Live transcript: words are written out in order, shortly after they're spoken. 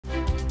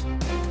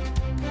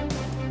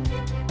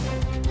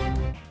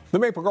The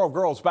Maple Grove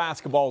girls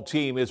basketball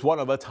team is one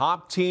of the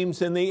top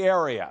teams in the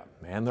area,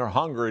 and they're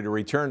hungry to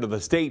return to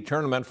the state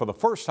tournament for the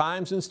first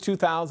time since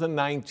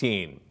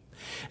 2019.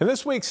 In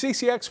this week's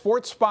CCX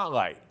Sports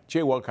Spotlight,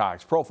 Jay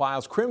Wilcox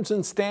profiles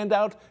Crimson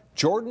standout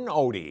Jordan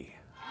Ode.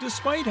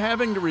 Despite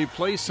having to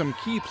replace some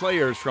key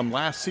players from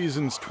last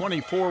season's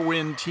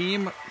 24-win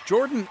team,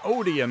 Jordan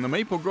Ode and the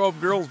Maple Grove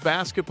girls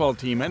basketball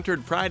team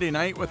entered Friday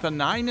night with a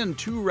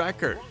 9-2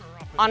 record.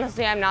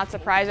 Honestly, I'm not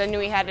surprised. I knew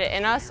we had it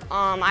in us.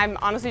 I'm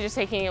honestly just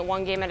taking it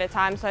one game at a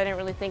time, so I didn't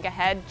really think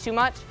ahead too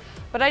much.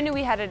 But I knew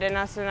we had it in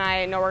us, and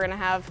I know we're going to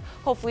have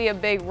hopefully a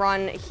big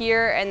run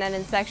here and then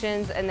in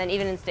sections and then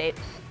even in state.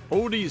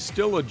 Ode's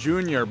still a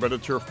junior, but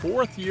it's her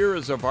 4th year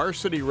as a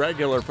varsity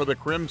regular for the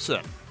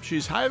Crimson.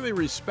 She's highly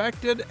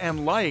respected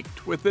and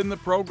liked within the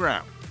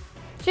program.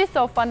 She's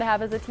so fun to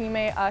have as a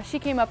teammate. She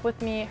came up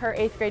with me her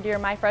 8th grade year,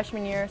 my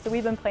freshman year, so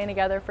we've been playing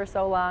together for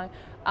so long.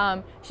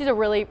 She's a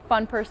really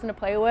fun person to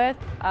play with,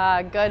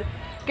 good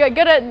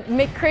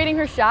at creating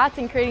her shots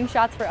and creating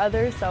shots for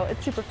others, so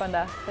it's super fun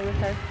to play with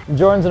her.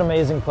 Jordan's an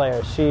amazing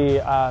player. She's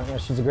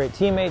a great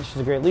teammate, she's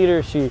a great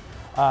leader. She's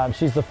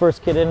the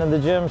first kid into the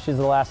gym, she's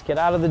the last kid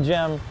out of the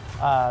gym.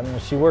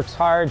 She works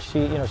hard,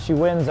 she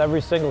wins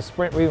every single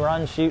sprint we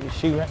run, she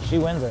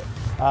wins it.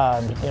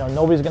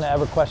 Nobody's going to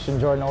ever question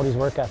Jordan Ode's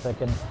work ethic,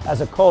 and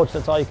as a coach,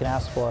 that's all you can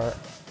ask for.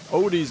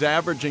 Ode's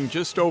averaging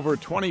just over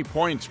 20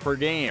 points per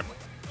game.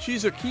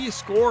 She's a key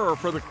scorer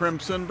for the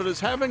Crimson, but is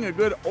having a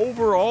good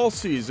overall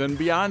season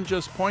beyond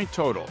just point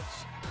totals.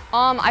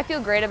 I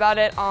feel great about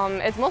it.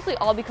 It's mostly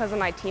all because of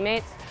my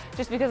teammates,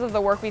 just because of the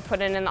work we've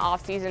put in the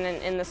off-season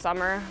and in the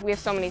summer. We have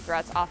so many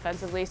threats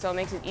offensively, so it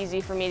makes it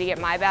easy for me to get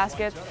my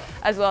baskets,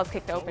 as well as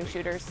kick to open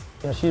shooters.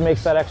 She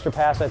makes that extra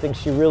pass. I think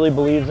she really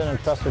believes in and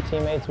trusts her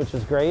teammates, which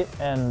is great,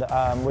 and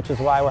which is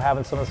why we're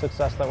having some of the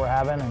success that we're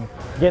having and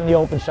getting the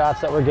open shots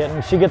that we're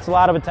getting. She gets a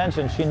lot of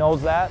attention. She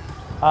knows that.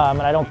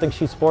 And I don't think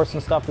she's forcing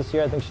stuff this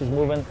year. I think she's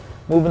moving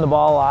the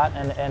ball a lot,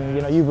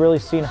 and you've really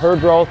seen her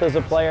growth as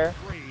a player.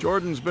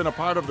 Jordan's been a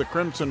part of the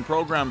Crimson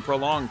program for a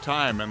long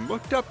time and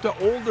looked up to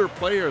older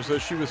players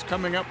as she was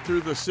coming up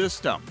through the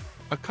system.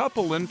 A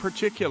couple in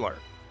particular.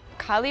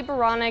 Kylie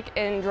Baronic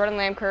and Jordan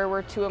Lamker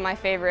were two of my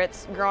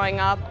favorites growing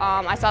up.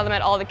 I saw them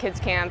at all the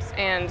kids' camps,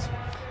 and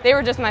they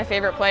were just my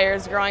favorite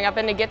players growing up,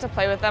 and to get to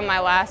play with them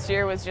my last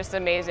year was just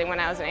amazing when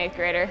I was an 8th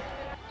grader.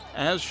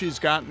 As she's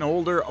gotten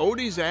older,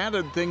 Ode's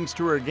added things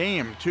to her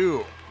game,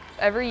 too.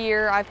 Every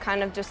year I've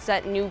kind of just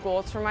set new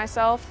goals for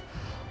myself.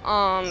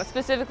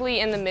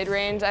 Specifically in the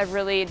mid-range, I've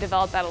really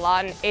developed that a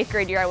lot. In 8th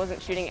grade year, I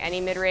wasn't shooting any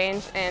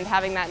mid-range, and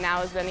having that now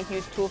has been a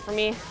huge tool for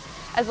me.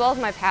 As well as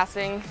my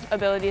passing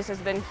abilities has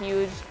been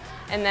huge.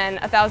 And then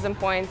 1,000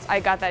 points, I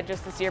got that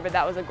just this year, but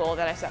that was a goal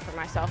that I set for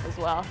myself as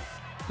well.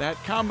 That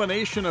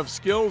combination of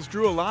skills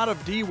drew a lot of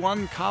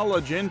D1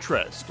 college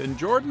interest, and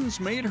Jordan's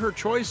made her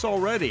choice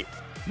already.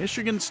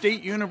 Michigan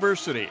State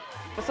University.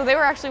 So they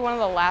were actually one of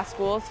the last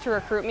schools to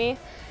recruit me,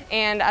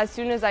 and as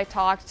soon as I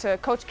talked to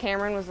Coach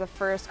Cameron, was the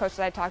first coach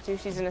that I talked to.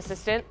 She's an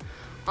assistant,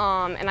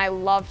 and I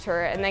loved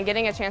her. And then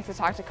getting a chance to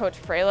talk to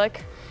Coach Freilich,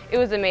 it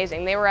was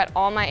amazing. They were at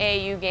all my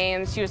AAU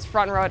games. She was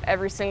front row at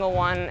every single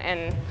one,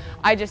 and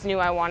I just knew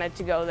I wanted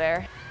to go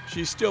there.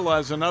 She still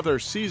has another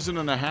season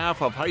and a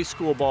half of high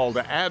school ball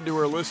to add to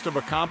her list of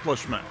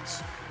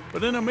accomplishments.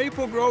 But in a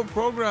Maple Grove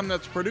program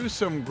that's produced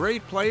some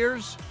great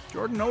players,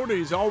 Jordan Ode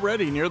is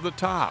already near the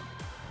top.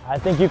 I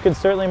think you could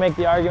certainly make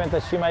the argument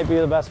that she might be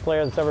the best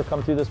player that's ever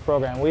come through this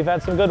program. We've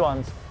had some good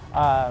ones,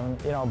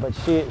 but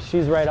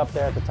she's right up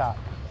there at the top.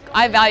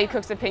 I value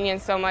Cook's opinion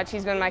so much.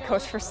 He's been my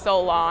coach for so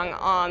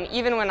long.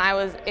 Even when I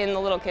was in the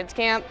little kids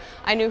camp,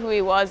 I knew who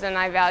he was and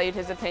I valued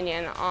his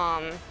opinion.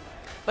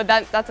 But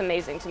that's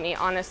amazing to me,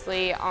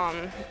 honestly.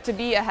 To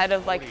be ahead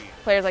of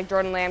players like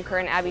Jordan Lamker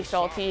and Abby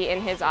Schulte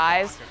in his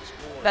eyes,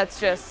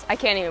 that's just, I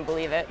can't even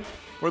believe it.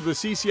 For the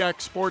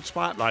CCX Sports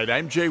Spotlight,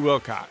 I'm Jay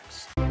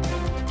Wilcox.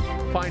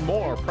 Find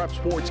more prep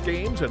sports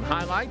games and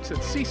highlights at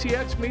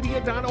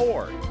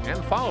ccxmedia.org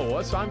and follow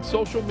us on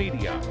social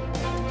media.